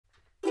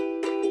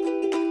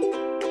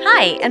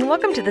Hi, and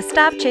welcome to the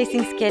Stop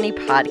Chasing Skinny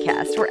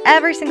podcast, where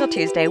every single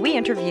Tuesday we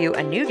interview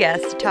a new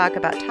guest to talk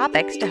about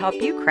topics to help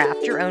you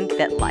craft your own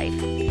fit life.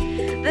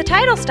 The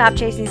title Stop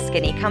Chasing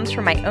Skinny comes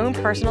from my own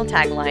personal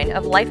tagline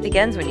of life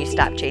begins when you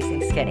stop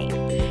chasing skinny.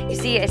 You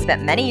see, I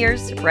spent many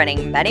years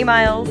running many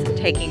miles,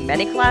 taking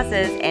many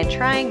classes, and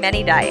trying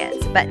many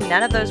diets, but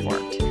none of those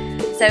worked.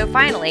 So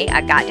finally, I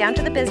got down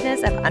to the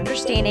business of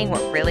understanding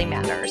what really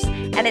matters.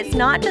 And it's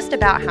not just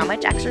about how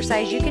much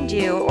exercise you can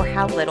do or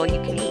how little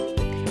you can eat.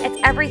 It's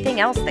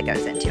everything else that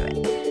goes into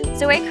it.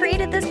 So I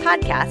created this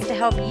podcast to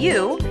help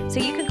you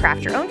so you can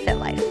craft your own fit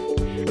life.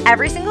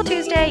 Every single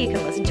Tuesday, you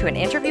can listen to an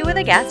interview with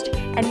a guest,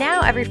 and now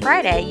every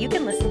Friday, you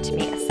can listen to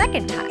me a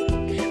second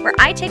time, where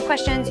I take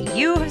questions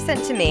you have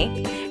sent to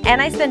me,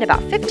 and I spend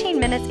about 15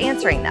 minutes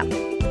answering them.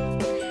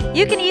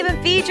 You can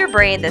even feed your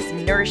brain this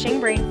nourishing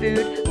brain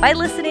food by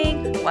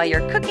listening while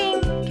you're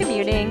cooking,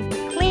 commuting,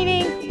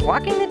 cleaning,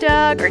 walking the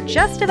dog, or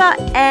just about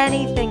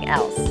anything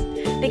else,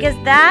 because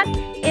that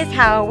is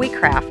how we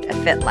craft a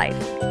fit life.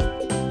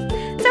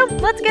 So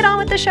let's get on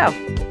with the show.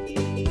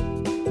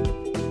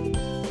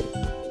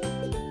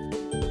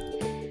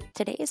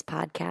 Today's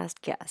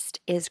podcast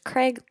guest is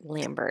Craig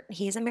Lambert.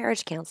 He's a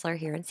marriage counselor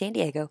here in San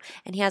Diego,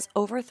 and he has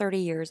over 30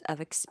 years of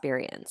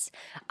experience.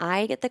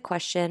 I get the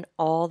question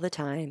all the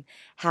time,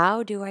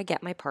 how do I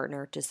get my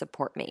partner to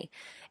support me?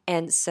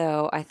 And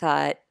so I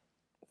thought,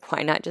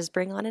 why not just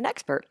bring on an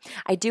expert?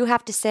 I do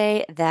have to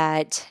say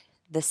that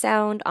the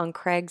sound on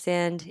Craig's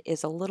end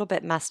is a little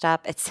bit messed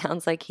up. It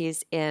sounds like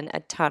he's in a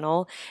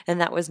tunnel, and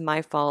that was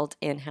my fault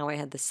in how I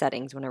had the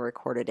settings when I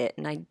recorded it,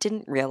 and I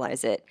didn't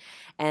realize it.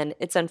 And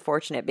it's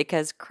unfortunate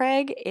because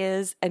Craig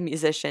is a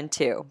musician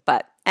too.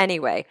 But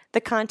anyway, the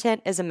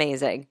content is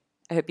amazing.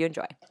 I hope you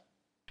enjoy.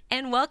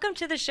 And welcome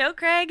to the show,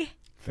 Craig.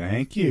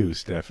 Thank you,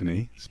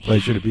 Stephanie. It's a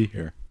pleasure to be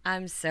here.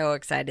 I'm so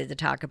excited to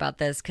talk about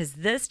this because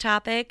this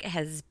topic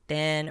has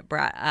been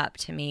brought up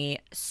to me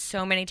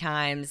so many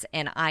times,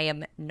 and I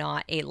am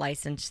not a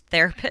licensed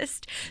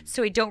therapist,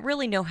 so I don't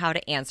really know how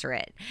to answer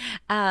it.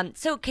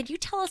 So can you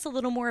tell us a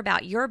little more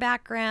about your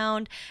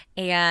background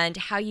and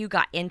how you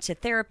got into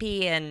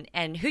therapy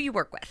and who you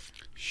work with?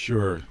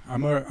 Sure.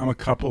 I'm a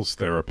couples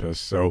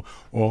therapist, so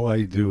all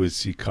I do is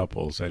see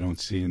couples. I don't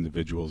see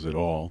individuals at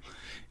all.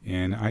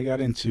 And I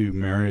got into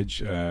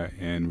marriage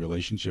and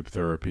relationship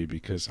therapy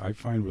because I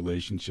find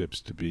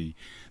relationships to be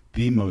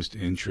the most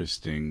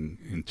interesting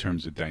in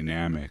terms of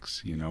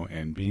dynamics,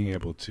 and being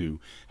able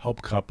to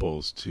help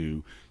couples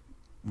to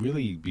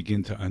really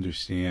begin to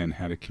understand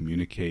how to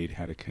communicate,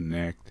 how to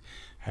connect,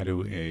 how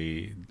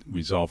to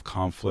resolve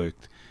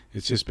conflict.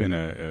 It's just been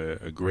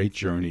a great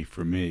journey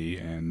for me,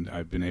 and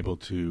I've been able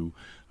to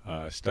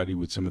study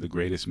with some of the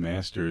greatest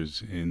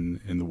masters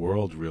in the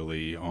world,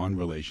 really, on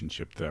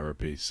relationship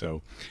therapy.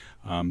 So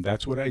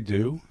that's what I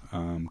do.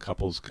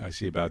 Couples, I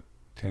see about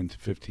 10 to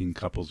 15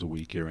 couples a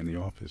week here in the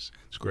office.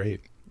 It's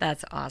great.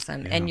 That's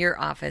awesome. Yeah. And your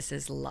office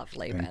is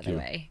lovely, Thank by the you.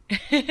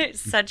 way.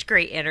 Such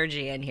great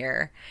energy in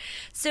here.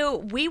 So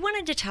we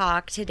wanted to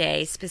talk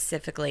today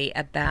specifically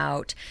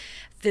about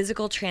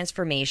physical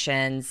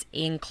transformations,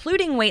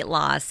 including weight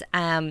loss.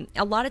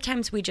 A lot of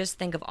times we just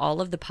think of all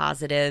of the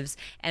positives,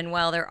 and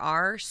while there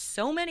are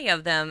so many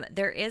of them,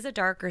 there is a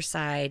darker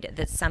side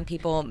that some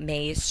people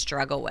may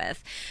struggle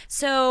with.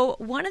 So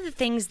one of the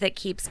things that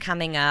keeps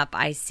coming up,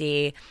 I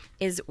see,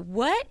 is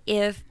what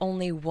if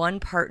only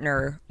one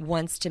partner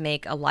wants to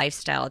make a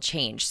lifestyle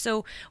change?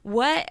 So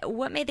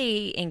what may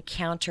they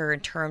encounter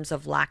in terms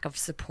of lack of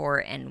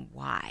support, and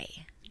why?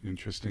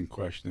 Interesting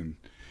question.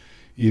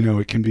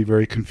 It can be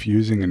very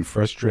confusing and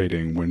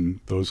frustrating when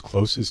those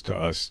closest to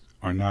us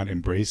are not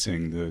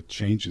embracing the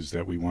changes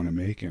that we want to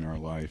make in our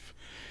life.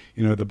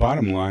 The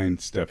bottom line,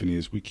 Stephanie,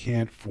 is we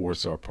can't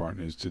force our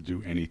partners to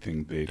do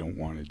anything they don't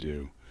want to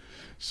do.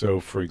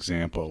 So, for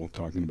example,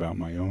 talking about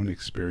my own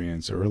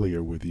experience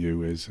earlier with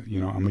you is,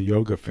 I'm a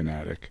yoga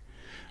fanatic.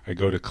 I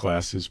go to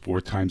classes 4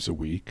 times a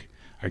week.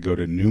 I go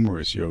to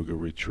numerous yoga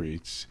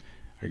retreats.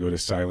 I go to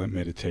silent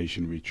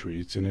meditation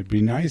retreats, and it'd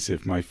be nice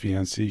if my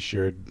fiancée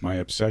shared my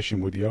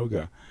obsession with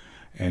yoga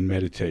and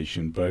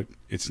meditation, but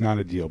it's not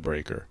a deal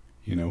breaker.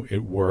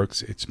 It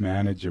works, it's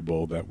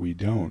manageable that we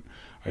don't.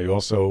 I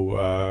also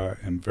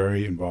am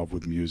very involved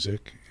with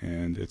music,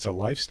 and it's a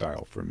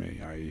lifestyle for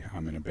me.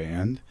 I'm in a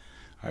band.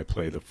 I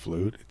play the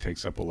flute. It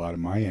takes up a lot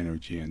of my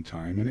energy and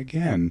time. And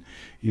again,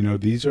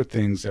 these are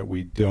things that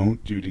we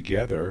don't do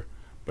together,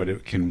 but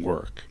it can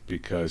work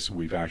because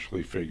we've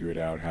actually figured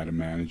out how to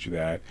manage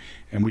that,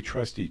 and we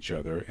trust each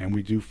other, and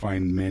we do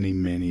find many,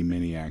 many,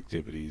 many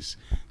activities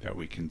that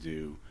we can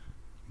do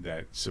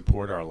that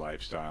support our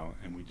lifestyle,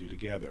 and we do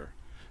together.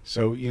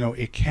 So,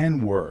 it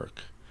can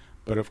work,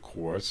 but of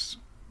course,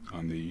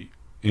 on the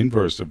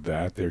inverse of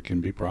that, there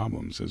can be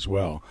problems as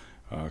well.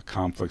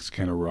 Conflicts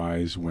can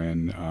arise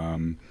when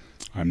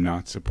I'm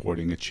not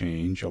supporting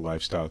a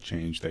lifestyle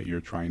change that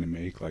you're trying to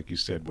make, like you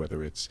said,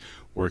 whether it's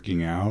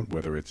working out,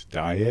 whether it's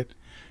diet.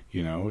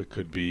 It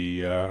could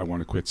be I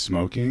want to quit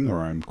smoking,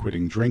 or I'm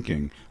quitting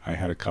drinking. I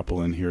had a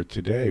couple in here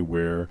today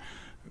where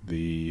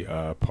the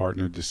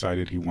partner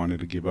decided he wanted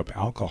to give up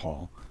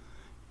alcohol.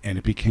 And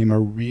it became a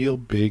real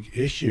big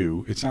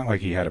issue. It's not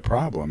like he had a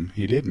problem.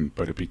 He didn't,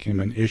 but it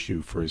became an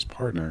issue for his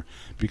partner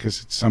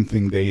because it's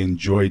something they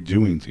enjoyed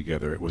doing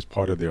together. It was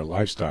part of their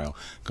lifestyle,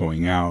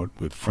 going out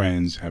with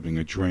friends, having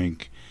a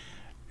drink,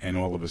 and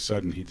all of a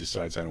sudden he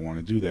decides, I don't want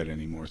to do that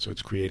anymore. So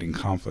it's creating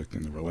conflict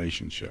in the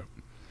relationship.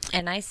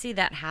 And I see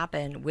that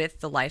happen with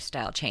the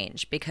lifestyle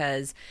change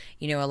because,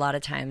 a lot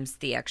of times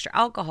the extra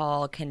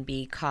alcohol can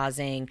be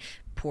causing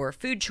poor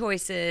food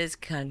choices,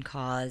 can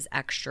cause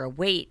extra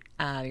weight.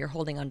 You're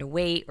holding on to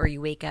weight, or you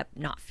wake up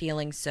not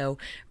feeling so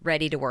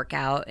ready to work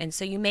out. And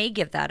so you may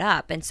give that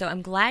up. And so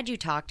I'm glad you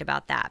talked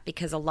about that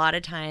because a lot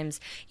of times,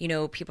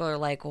 people are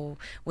like, well,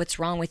 what's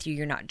wrong with you?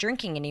 You're not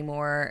drinking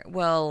anymore.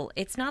 Well,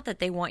 it's not that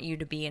they want you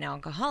to be an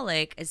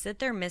alcoholic. It's that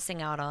they're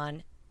missing out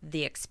on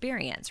the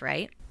experience,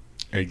 right?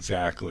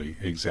 Exactly.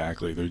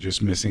 They're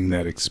just missing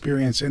that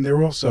experience. And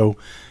they're also,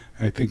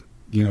 I think,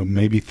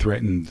 maybe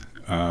threatened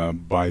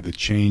by the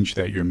change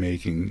that you're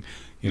making.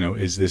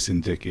 Is this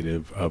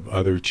indicative of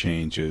other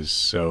changes?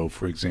 So,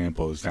 for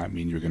example, does that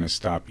mean you're going to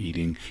stop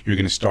eating? You're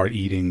going to start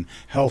eating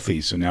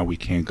healthy, so now we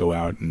can't go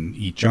out and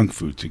eat junk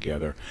food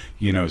together.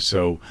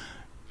 So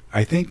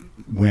I think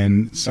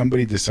when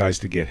somebody decides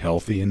to get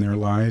healthy in their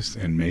lives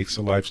and makes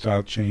a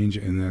lifestyle change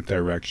in that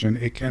direction,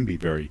 it can be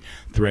very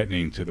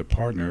threatening to the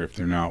partner if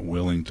they're not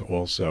willing to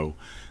also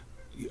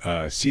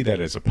see that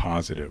as a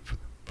positive,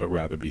 but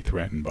rather be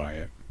threatened by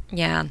it.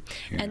 Yeah.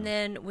 And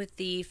then with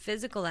the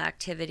physical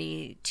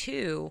activity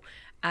too,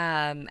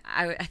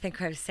 I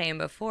think I was saying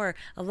before,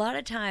 a lot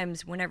of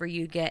times whenever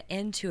you get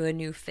into a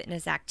new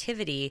fitness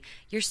activity,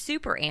 you're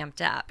super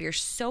amped up. You're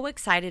so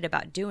excited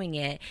about doing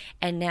it.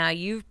 And now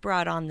you've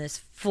brought on this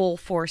full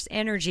force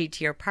energy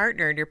to your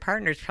partner, and your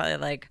partner's probably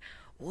like,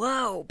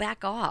 whoa,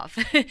 back off.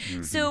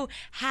 Mm-hmm. So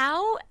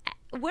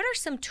what are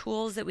some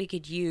tools that we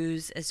could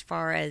use as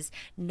far as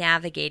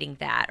navigating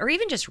that, or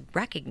even just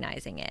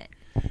recognizing it?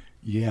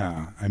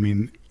 Yeah, I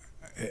mean,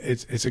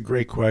 it's a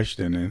great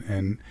question,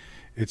 and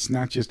it's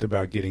not just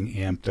about getting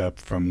amped up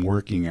from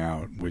working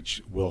out,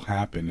 which will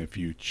happen if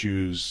you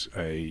choose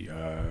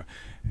a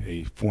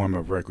form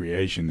of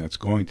recreation that's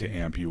going to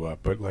amp you up.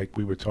 But like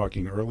we were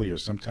talking earlier,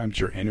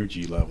 sometimes your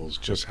energy levels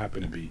just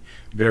happen to be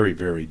very,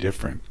 very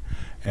different.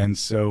 And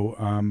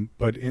so,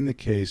 but in the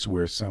case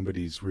where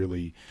somebody's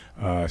really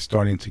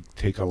starting to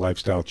take a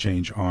lifestyle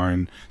change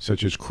on,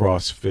 such as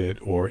CrossFit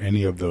or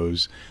any of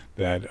those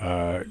that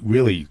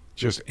really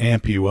just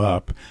amp you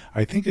up,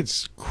 I think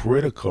it's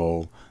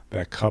critical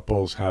that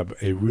couples have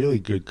a really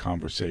good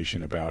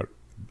conversation about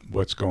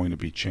what's going to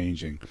be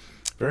changing.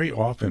 Very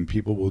often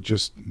people will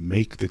just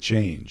make the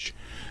change.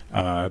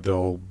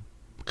 They'll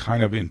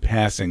kind of in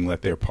passing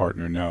let their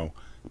partner know,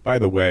 by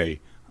the way,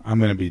 I'm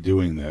going to be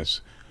doing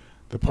this.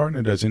 The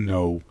partner doesn't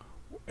know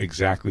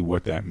exactly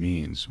what that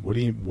means. What are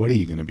you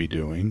going to be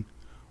doing?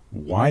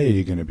 Why are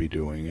you going to be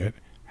doing it?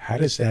 How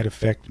does that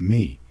affect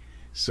me?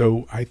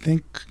 So I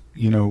think,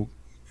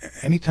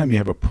 anytime you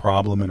have a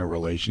problem in a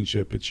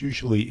relationship, it's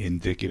usually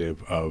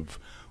indicative of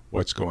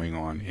what's going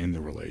on in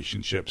the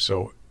relationship.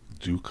 So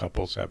do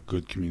couples have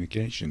good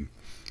communication?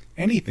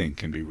 Anything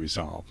can be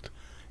resolved,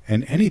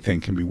 and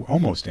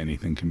almost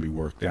anything can be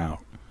worked out,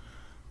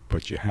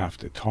 but you have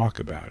to talk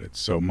about it.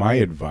 So my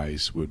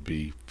advice would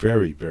be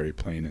very, very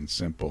plain and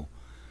simple.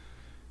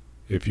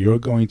 If you're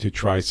going to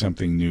try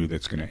something new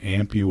that's going to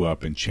amp you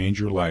up and change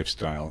your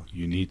lifestyle,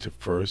 you need to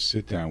first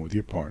sit down with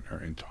your partner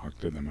and talk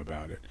to them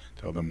about it.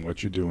 Tell them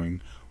what you're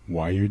doing,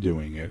 why you're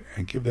doing it,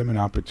 and give them an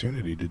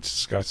opportunity to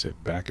discuss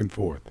it back and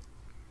forth.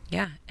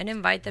 Yeah, and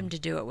invite them to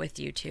do it with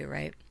you too,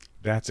 right?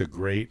 That's a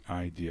great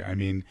idea. I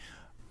mean,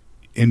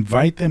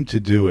 invite them to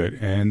do it.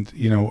 And,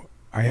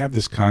 I have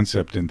this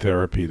concept in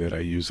therapy that I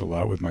use a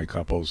lot with my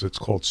couples. It's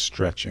called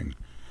stretching.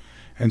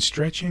 And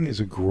stretching is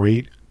a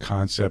great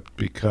concept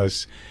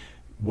because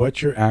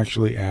what you're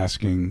actually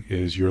asking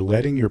is you're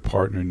letting your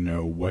partner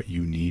know what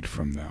you need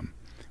from them.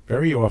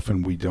 Very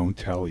often we don't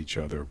tell each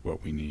other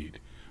what we need.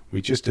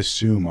 We just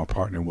assume our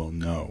partner will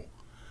know.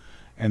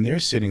 And they're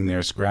sitting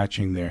there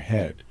scratching their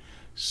head.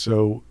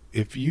 So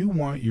if you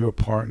want your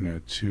partner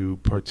to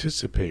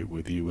participate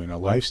with you in a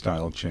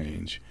lifestyle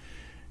change,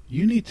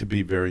 you need to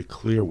be very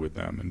clear with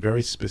them and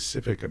very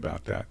specific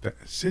about that.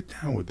 Sit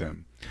down with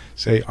them.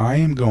 Say, I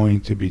am going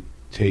to be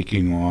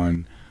taking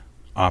on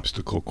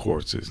obstacle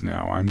courses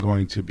now. I'm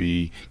going to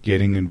be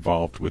getting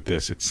involved with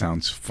this. It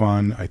sounds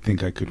fun. I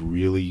think I could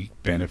really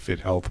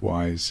benefit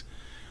health-wise.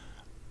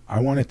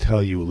 I want to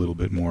tell you a little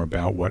bit more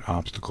about what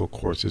obstacle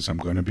courses I'm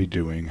going to be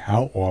doing,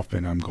 how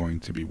often I'm going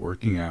to be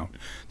working out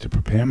to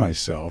prepare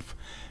myself.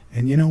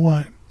 And you know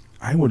what?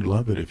 I would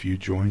love it if you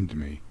joined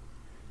me.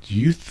 Do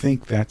you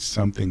think that's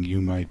something you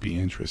might be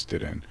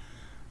interested in?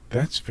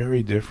 That's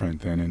very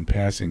different than in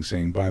passing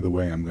saying, by the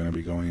way, I'm going to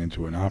be going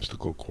into an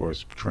obstacle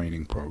course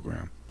training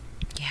program.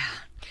 Yeah.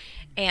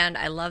 And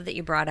I love that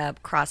you brought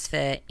up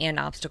CrossFit and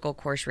obstacle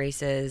course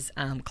races.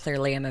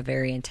 Clearly, I'm a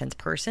very intense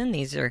person.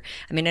 I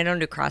don't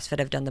do CrossFit.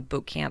 I've done the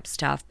boot camp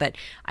stuff, but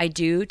I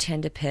do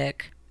tend to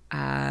pick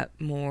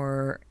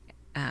more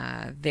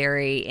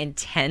very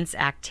intense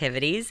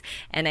activities.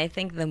 And I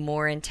think the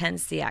more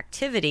intense the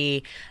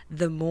activity,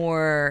 the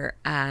more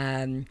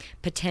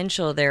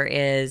potential there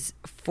is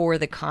for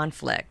the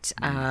conflict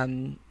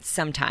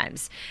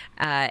sometimes,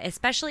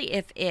 especially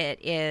if it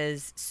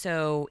is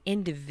so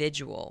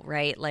individual,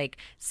 right? Like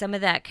some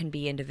of that can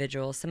be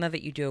individual, some of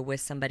it you do with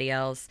somebody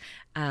else.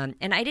 And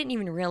I didn't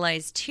even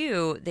realize,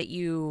 too, that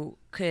you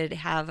could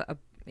have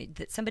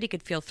that somebody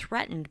could feel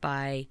threatened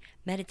by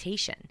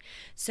meditation.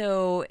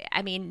 So,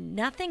 I mean,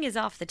 nothing is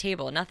off the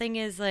table. Nothing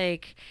is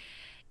like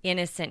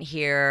innocent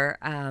here.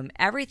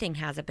 Everything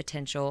has a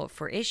potential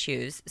for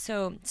issues.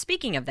 So,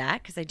 speaking of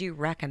that, because I do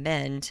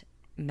recommend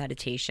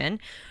meditation,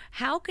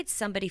 how could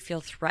somebody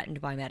feel threatened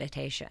by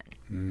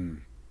meditation?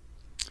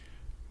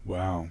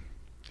 Wow.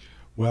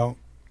 Well,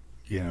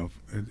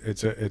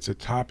 it's a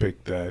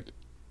topic that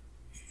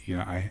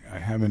I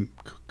haven't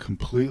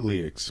completely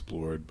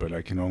explored, but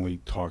I can only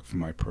talk from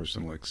my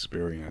personal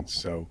experience.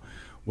 So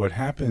what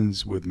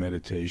happens with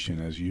meditation,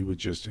 as you were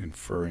just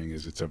inferring,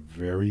 is it's a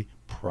very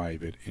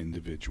private,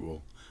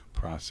 individual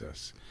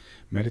process.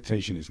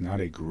 Meditation is not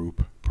a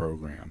group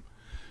program.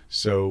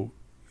 So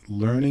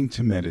learning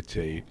to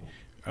meditate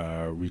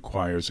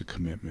requires a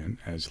commitment,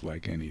 as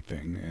like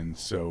anything. And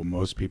so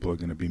most people are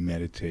going to be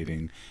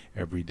meditating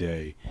every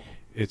day.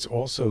 It's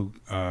also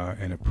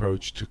an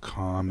approach to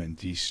calm and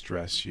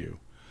de-stress you.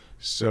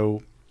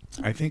 So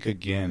I think,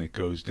 again, it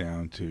goes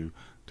down to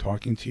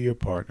talking to your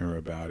partner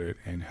about it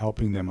and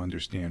helping them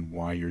understand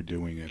why you're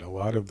doing it. A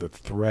lot of the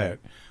threat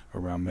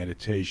around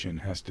meditation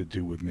has to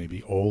do with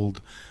maybe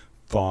old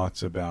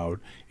thoughts about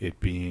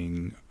it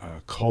being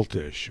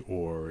cultish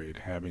or it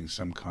having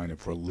some kind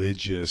of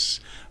religious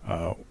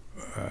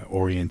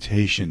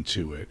orientation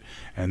to it.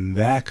 And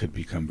that could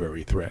become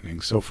very threatening.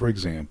 So, for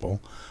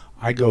example,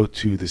 I go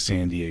to the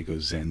San Diego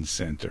Zen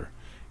Center.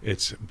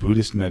 It's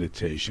Buddhist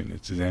meditation.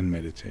 It's Zen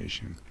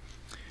meditation.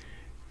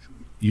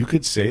 You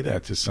could say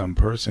that to some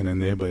person and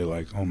they'd be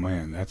like, oh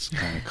man, that's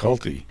kind of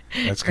culty.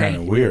 That's kind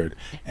of weird.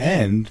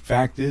 And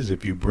fact is,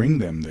 if you bring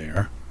them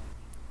there,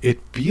 it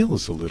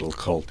feels a little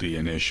culty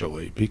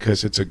initially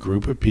because it's a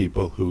group of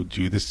people who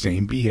do the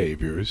same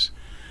behaviors,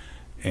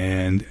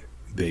 and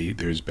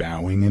there's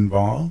bowing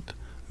involved.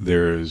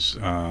 There's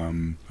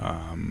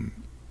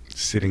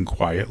sitting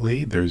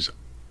quietly. There's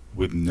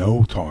with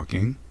no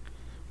talking,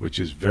 which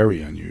is very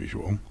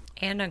unusual.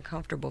 And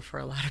uncomfortable for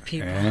a lot of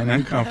people. And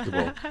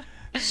uncomfortable.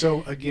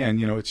 So again,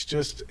 it's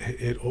just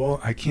it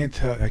all. I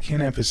can't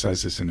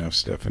emphasize this enough,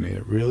 Stephanie.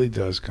 It really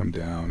does come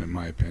down, in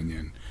my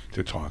opinion,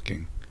 to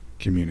talking,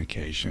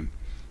 communication,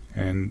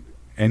 and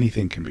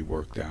anything can be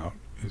worked out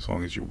as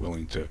long as you're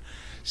willing to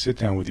sit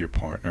down with your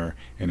partner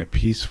in a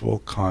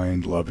peaceful,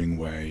 kind, loving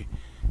way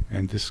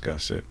and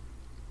discuss it.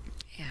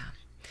 Yeah.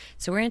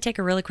 So we're going to take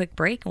a really quick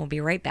break and we'll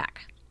be right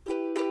back.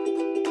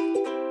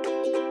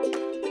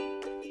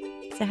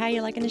 So how are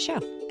you liking the show?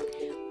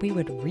 We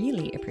would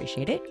really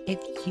appreciate it if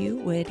you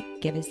would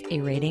give us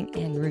a rating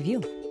and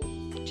review.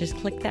 Just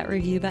click that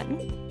review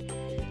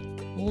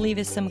button, leave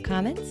us some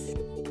comments,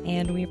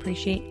 and we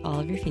appreciate all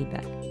of your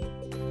feedback.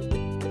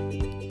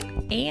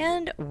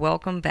 And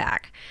welcome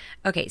back.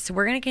 Okay, so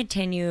we're going to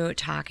continue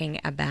talking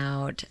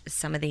about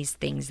some of these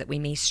things that we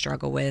may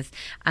struggle with.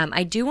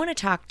 I do want to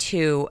talk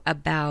too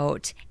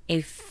about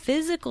a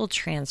physical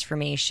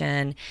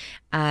transformation.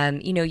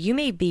 You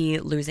may be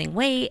losing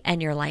weight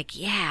and you're like,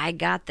 yeah, I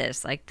got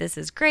this. Like, this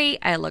is great.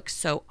 I look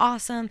so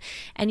awesome.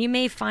 And you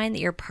may find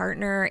that your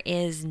partner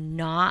is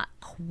not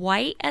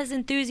quite as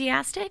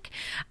enthusiastic,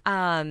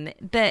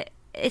 but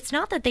it's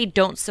not that they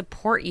don't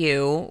support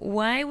you.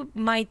 Why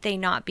might they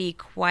not be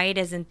quite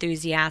as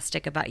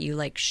enthusiastic about you,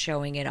 like,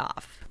 showing it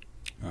off?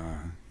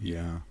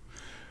 Yeah.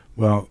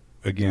 Well,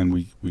 again,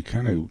 we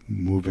kind of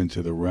move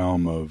into the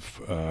realm of,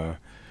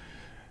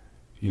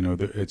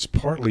 it's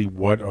partly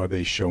what are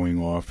they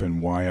showing off and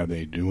why are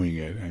they doing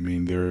it. I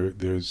mean,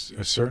 there's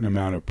a certain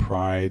amount of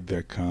pride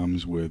that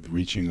comes with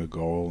reaching a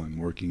goal and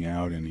working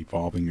out and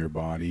evolving your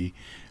body.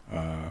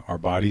 Our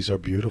bodies are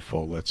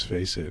beautiful, let's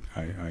face it.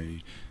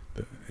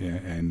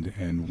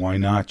 And why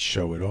not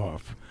show it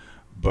off?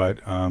 But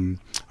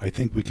I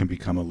think we can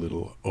become a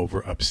little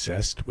over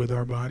obsessed with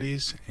our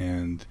bodies,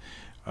 and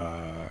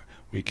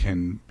we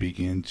can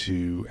begin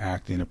to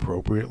act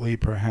inappropriately,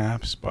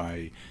 perhaps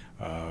by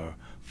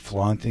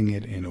flaunting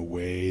it in a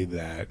way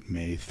that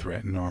may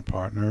threaten our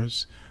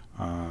partners,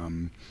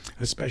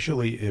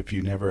 especially if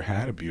you never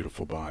had a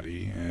beautiful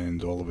body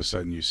and all of a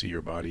sudden you see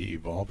your body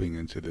evolving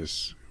into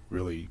this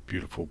really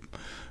beautiful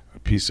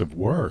piece of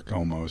work,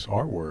 almost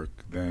artwork.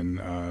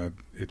 Then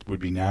it would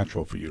be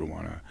natural for you to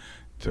want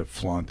to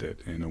flaunt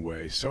it in a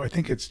way. So I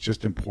think it's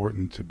just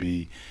important to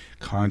be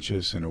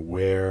conscious and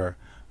aware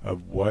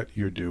of what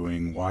you're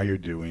doing, why you're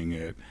doing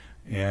it,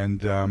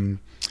 and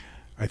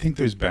I think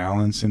there's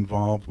balance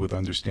involved with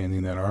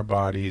understanding that our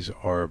bodies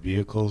are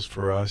vehicles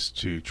for us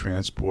to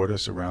transport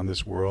us around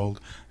this world,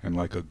 and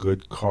like a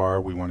good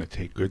car, we want to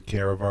take good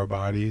care of our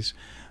bodies.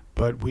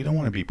 But we don't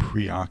want to be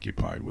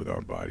preoccupied with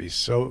our bodies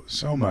so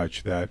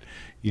much that,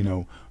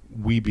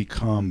 we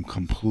become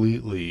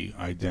completely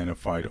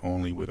identified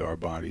only with our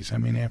bodies. I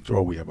mean, after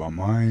all, we have our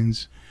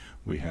minds,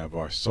 we have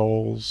our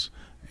souls,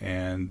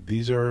 and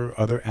these are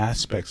other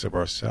aspects of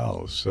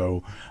ourselves.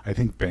 So I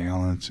think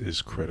balance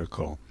is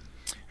critical.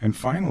 And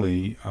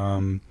finally,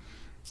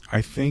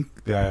 I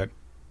think that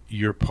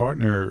your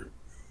partner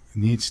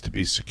needs to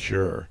be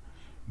secure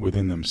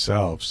within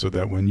themselves, so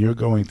that when you're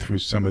going through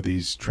some of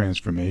these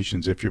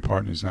transformations, if your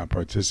partner's not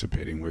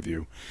participating with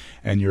you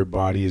and your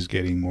body is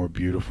getting more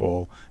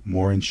beautiful,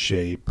 more in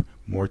shape,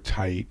 more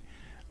tight,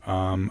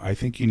 I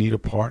think you need a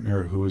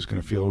partner who is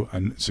going to feel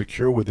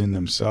secure within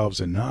themselves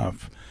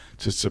enough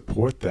to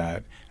support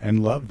that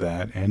and love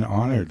that and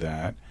honor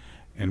that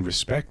and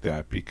respect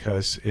that,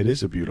 because it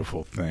is a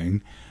beautiful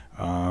thing.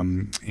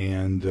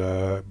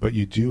 But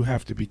you do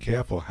have to be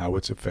careful how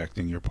it's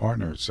affecting your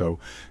partner. So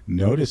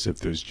notice if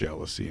there's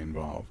jealousy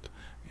involved.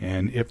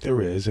 And if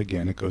there is,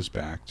 again, it goes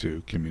back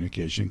to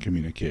communication,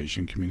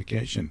 communication,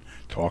 communication.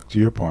 Talk to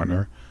your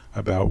partner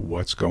about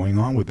what's going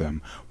on with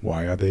them.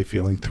 Why are they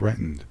feeling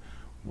threatened?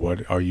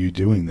 What are you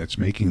doing that's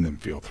making them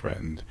feel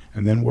threatened?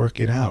 And then work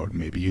it out.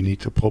 Maybe you need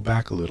to pull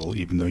back a little,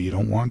 even though you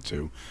don't want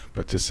to,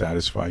 but to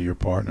satisfy your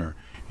partner,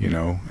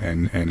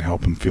 and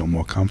help him feel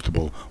more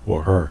comfortable,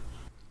 or her.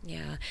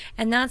 Yeah.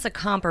 And that's a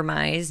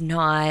compromise,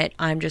 not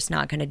I'm just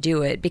not going to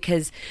do it,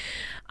 because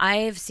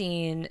I've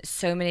seen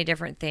so many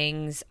different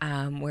things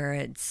where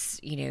it's,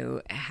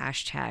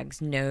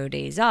 hashtags, no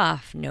days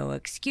off, no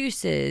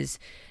excuses,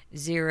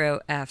 0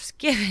 F's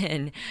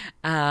given.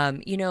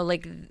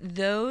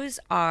 Those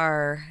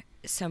are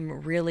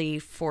some really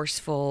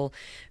forceful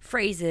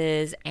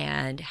phrases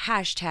and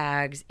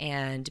hashtags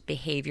and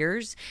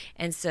behaviors.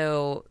 And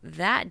so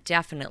that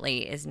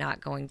definitely is not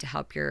going to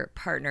help your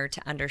partner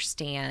to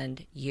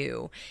understand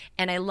you.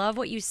 And I love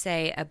what you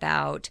say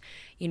about,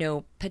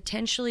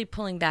 potentially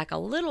pulling back a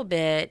little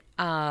bit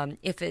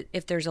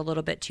if there's a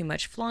little bit too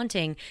much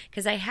flaunting,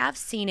 because I have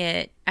seen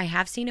it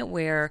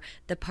where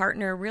the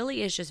partner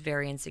really is just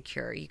very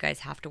insecure. You guys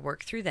have to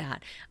work through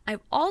that.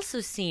 I've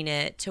also seen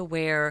it to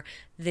where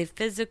the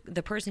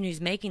person who's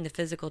making the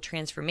physical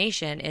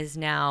transformation is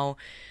now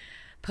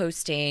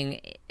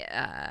posting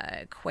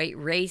quite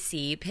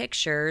racy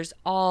pictures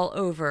all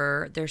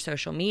over their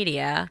social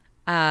media.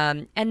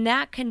 And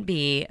that can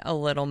be a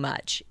little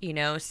much,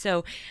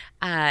 so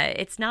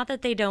it's not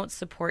that they don't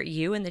support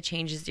you and the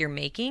changes you're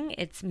making.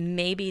 It's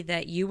maybe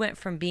that you went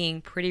from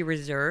being pretty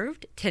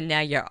reserved to now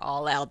you're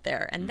all out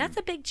there. And that's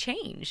a big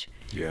change.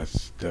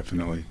 Yes,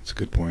 definitely. It's a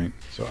good point.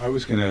 So I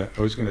was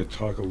gonna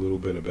talk a little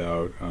bit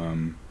about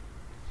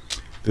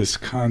this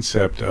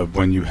concept of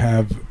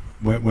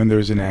when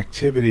there's an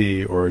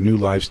activity or a new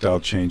lifestyle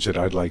change that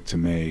I'd like to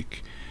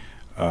make,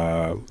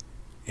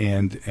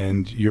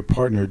 and your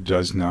partner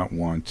does not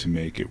want to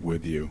make it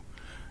with you.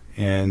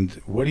 And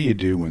what do you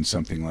do when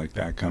something like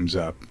that comes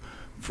up?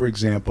 For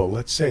example,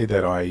 let's say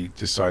that I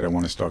decide I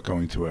want to start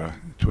going to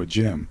a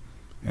gym,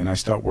 and I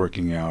start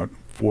working out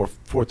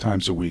four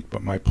times a week,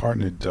 but my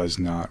partner does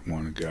not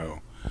want to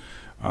go.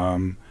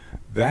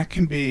 That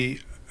can be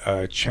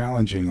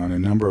challenging on a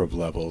number of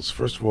levels.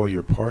 First of all,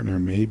 your partner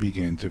may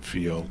begin to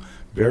feel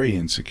very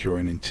insecure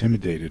and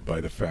intimidated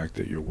by the fact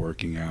that you're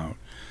working out.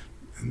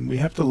 And we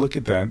have to look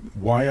at that.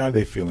 Why are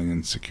they feeling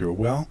insecure?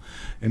 Well,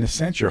 in a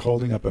sense, you're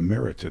holding up a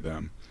mirror to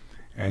them,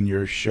 and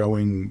you're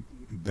showing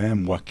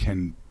them what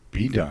can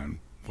be done,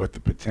 what the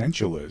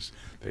potential is,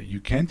 that you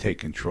can take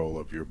control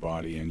of your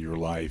body and your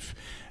life.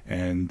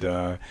 And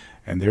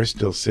they're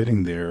still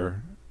sitting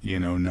there,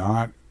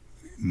 not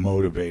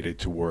motivated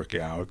to work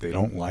out. They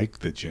don't like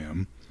the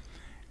gym.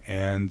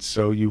 And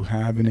so you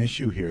have an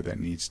issue here that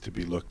needs to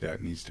be looked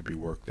at, needs to be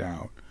worked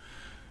out.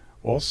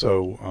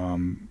 Also,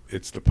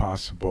 it's the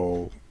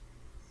possible,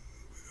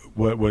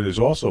 what is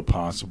also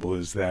possible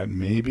is that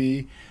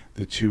maybe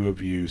the two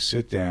of you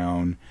sit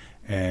down,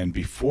 and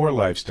before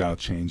lifestyle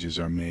changes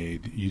are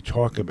made, you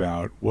talk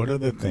about what are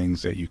the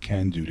things that you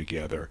can do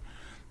together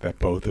that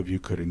both of you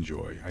could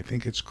enjoy. I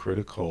think it's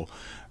critical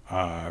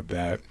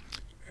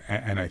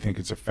and I think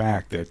it's a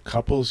fact that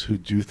couples who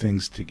do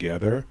things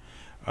together,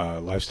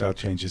 lifestyle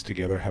changes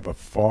together, have a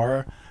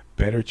far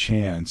better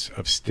chance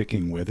of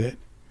sticking with it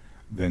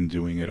than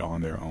doing it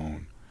on their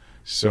own.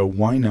 So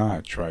why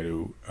not try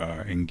to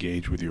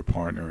engage with your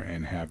partner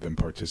and have them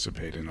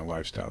participate in a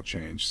lifestyle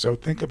change? So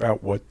think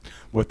about what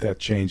that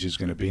change is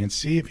going to be, and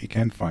see if you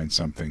can find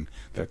something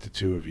that the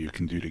two of you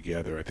can do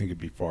together. I think it'd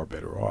be far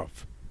better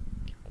off.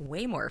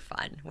 Way more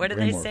fun. What do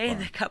they say?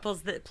 The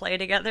couples that play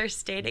together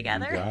stay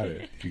together.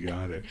 You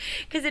got it.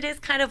 Because it is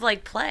kind of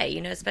like play,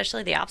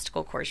 especially the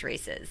obstacle course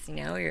races.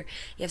 You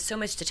have so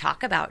much to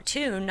talk about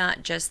too,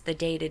 not just the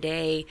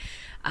day-to-day,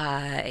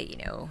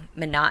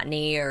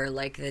 monotony, or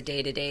like the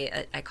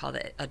day-to-day. I call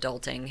it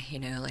adulting.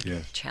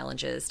 Yes.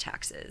 Challenges,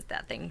 taxes,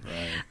 that thing.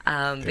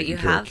 Right. But you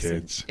have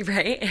kids,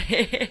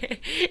 right?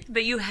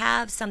 But you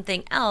have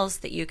something else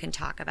that you can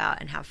talk about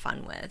and have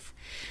fun with.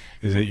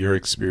 Is it your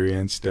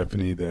experience,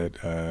 Stephanie,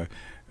 that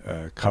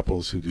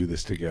couples who do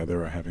this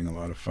together are having a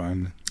lot of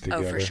fun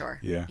together. Oh, for sure.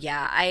 Yeah.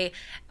 Yeah.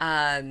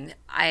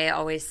 I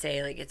always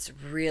say, like, it's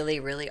really,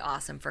 really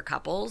awesome for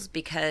couples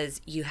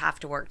because you have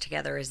to work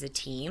together as a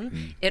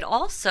team. It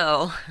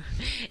also,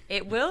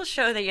 it will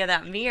show that you're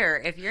that mirror.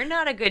 If you're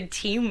not a good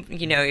team,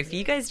 if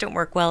you guys don't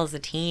work well as a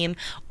team,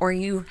 or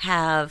you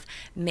have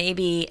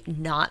maybe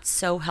not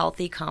so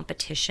healthy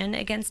competition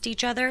against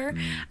each other,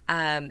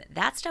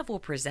 that stuff will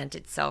present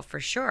itself for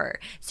sure.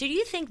 So do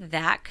you think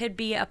that could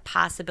be a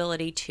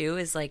possibility too,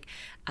 is like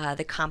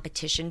the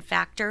competition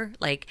factor?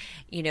 Like,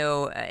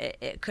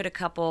 could a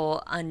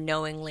couple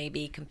unknowingly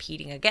be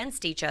competing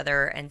against each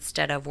other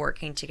instead of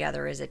working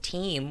together as a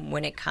team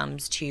when it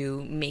comes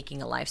to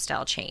making a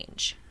lifestyle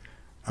change?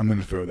 I'm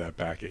going to throw that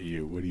back at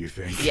you. What do you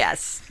think?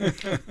 Yes.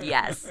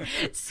 Yes.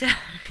 So,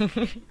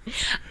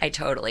 I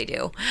totally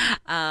do.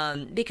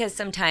 Because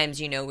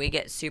sometimes, we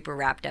get super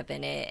wrapped up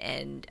in it,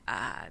 and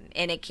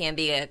it can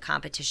be a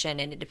competition,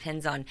 and it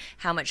depends on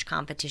how much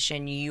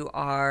competition you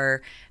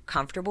are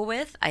comfortable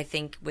with, I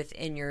think,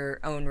 within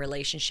your own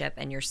relationship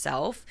and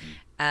yourself.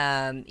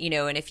 And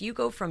if you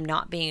go from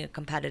not being a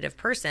competitive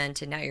person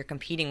to now you're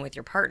competing with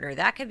your partner,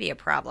 that could be a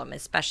problem,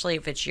 especially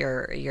if it's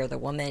you're the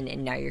woman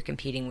and now you're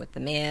competing with the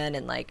man.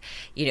 And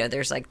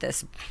there's like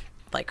this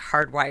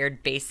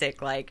hardwired basic,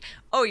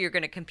 oh, you're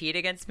going to compete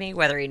against me,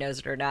 whether he knows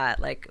it or not.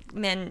 Like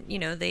men,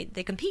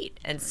 they compete.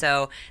 And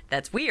so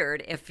that's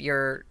weird if if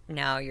your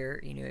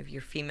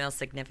female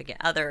significant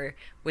other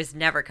was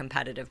never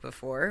competitive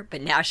before,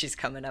 but now she's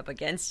coming up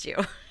against you.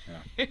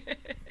 Yeah.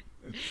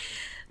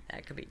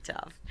 That could be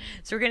tough.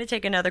 So we're going to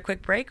take another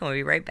quick break and we'll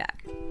be right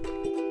back.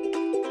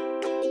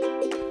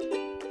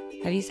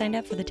 Have you signed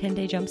up for the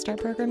 10-Day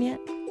Jumpstart program yet?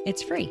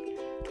 It's free.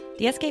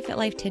 The SK Fit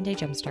Life 10-Day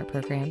Jumpstart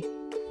program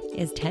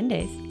is 10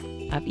 days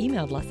of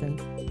emailed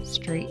lessons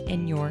straight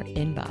in your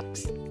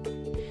inbox.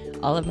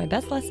 All of my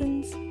best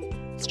lessons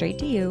straight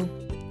to you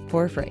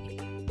for free.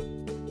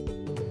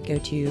 Go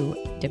to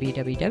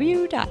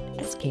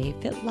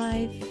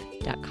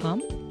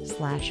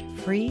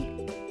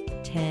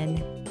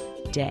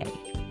www.skfitlife.com/free10day.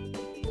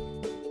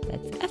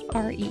 That's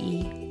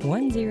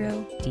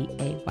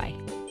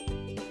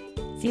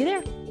FREE10DAY. See you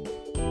there.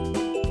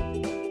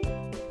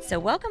 So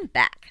welcome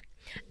back.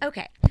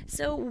 Okay,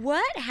 so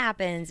what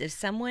happens if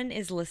someone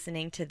is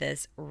listening to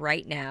this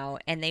right now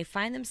and they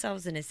find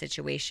themselves in a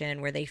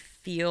situation where they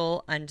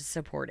feel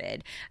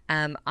unsupported?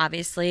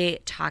 Obviously,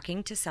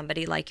 talking to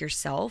somebody like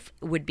yourself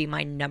would be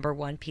my number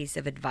one piece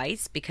of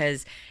advice,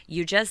 because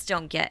you just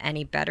don't get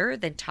any better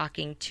than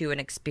talking to an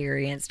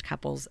experienced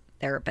couples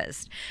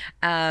therapist.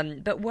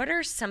 But what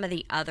are some of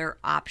the other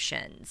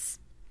options?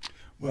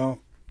 Well,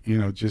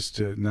 just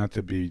not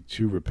to be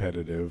too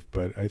repetitive,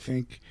 but I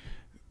think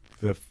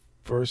the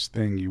first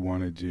thing you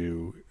want to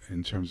do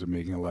in terms of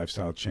making a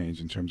lifestyle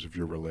change in terms of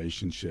your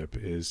relationship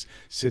is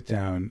sit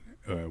down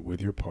with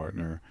your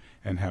partner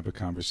and have a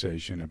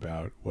conversation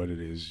about what it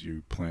is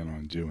you plan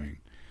on doing.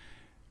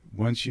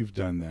 Once you've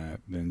done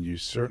that, then you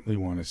certainly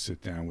want to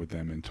sit down with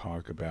them and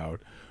talk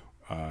about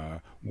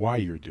why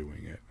you're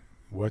doing it.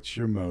 What's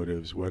your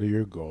motives? What are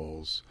your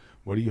goals?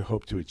 What do you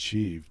hope to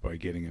achieve by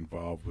getting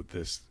involved with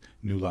this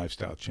new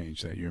lifestyle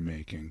change that you're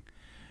making?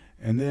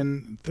 And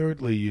then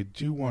thirdly, you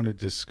do want to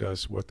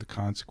discuss what the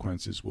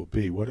consequences will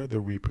be. What are the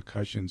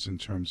repercussions in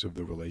terms of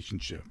the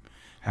relationship?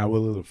 How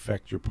will it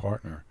affect your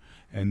partner?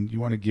 And you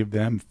want to give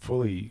them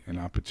fully an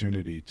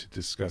opportunity to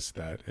discuss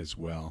that as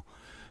well.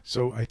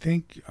 So I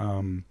think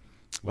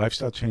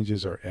lifestyle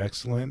changes are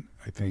excellent.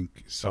 I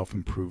think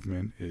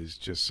self-improvement is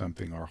just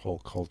something our whole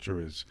culture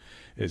is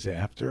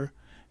after,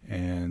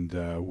 and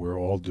we're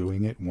all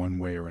doing it one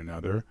way or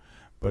another.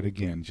 But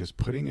again, just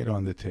putting it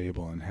on the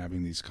table and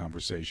having these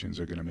conversations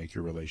are going to make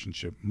your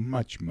relationship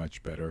much,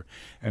 much better,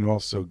 and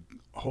also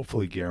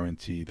hopefully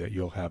guarantee that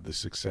you'll have the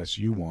success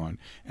you want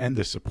and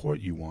the support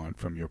you want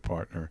from your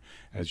partner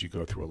as you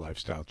go through a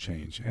lifestyle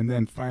change. And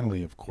then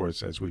finally, of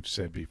course, as we've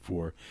said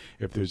before,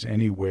 if there's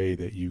any way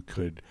that you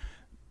could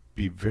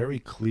be very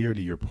clear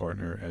to your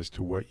partner as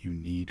to what you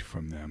need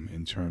from them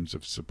in terms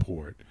of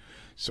support.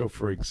 So,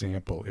 for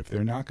example, if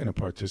they're not going to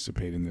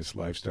participate in this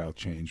lifestyle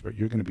change, but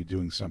you're going to be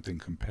doing something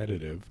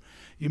competitive,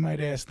 you might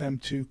ask them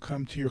to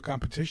come to your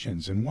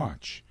competitions and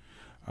watch.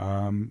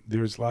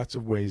 There's lots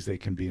of ways they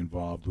can be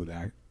involved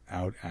without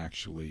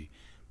actually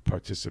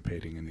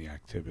participating in the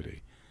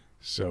activity.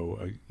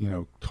 So,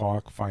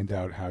 talk, find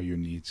out how your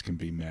needs can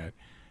be met,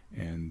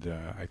 and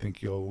I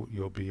think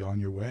you'll be on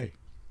your way.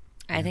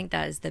 I think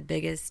that is the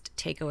biggest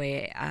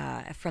takeaway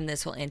from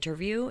this whole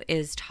interview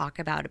is talk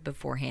about it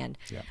beforehand.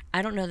 Yeah.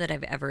 I don't know that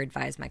I've ever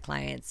advised my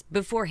clients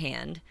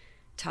beforehand,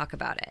 talk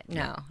about it.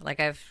 No,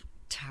 I've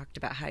talked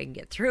about how you can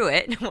get through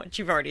it once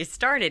you've already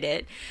started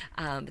it.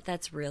 But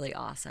that's really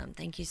awesome.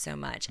 Thank you so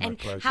much. My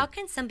pleasure. How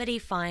can somebody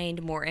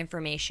find more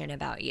information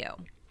about you?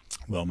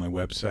 Well, my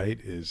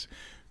website is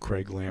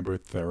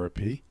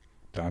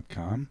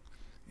craiglamberttherapy.com.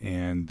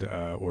 and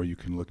or you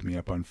can look me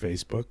up on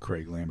Facebook,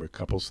 Craig Lambert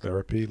Couples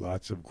Therapy.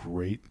 Lots of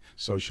great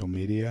social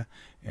media,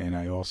 and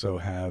I also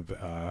have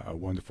a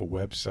wonderful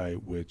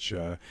website which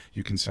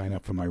you can sign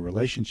up for my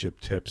relationship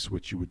tips,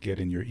 which you would get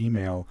in your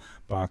email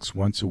box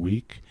once a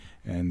week.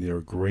 And they're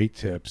great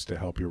tips to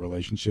help your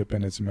relationship.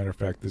 And as a matter of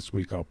fact, this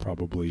week I'll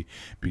probably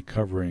be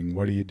covering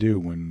what do you do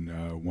when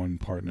one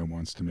partner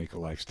wants to make a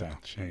lifestyle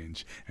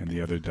change and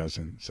the other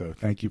doesn't. So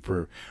thank you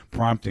for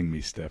prompting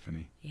me,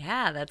 Stephanie.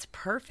 Yeah, that's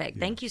perfect.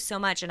 Thank you so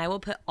much. And I will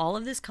put all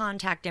of this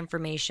contact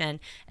information,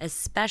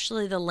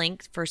 especially the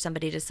link for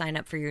somebody to sign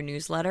up for your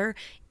newsletter,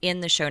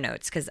 in the show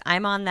notes, because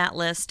I'm on that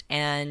list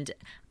and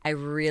I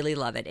really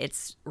love it.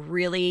 It's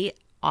really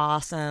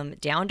awesome,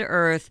 down to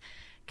earth,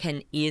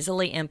 can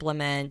easily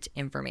implement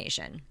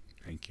information.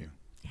 Thank you.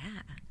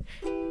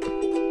 Yeah.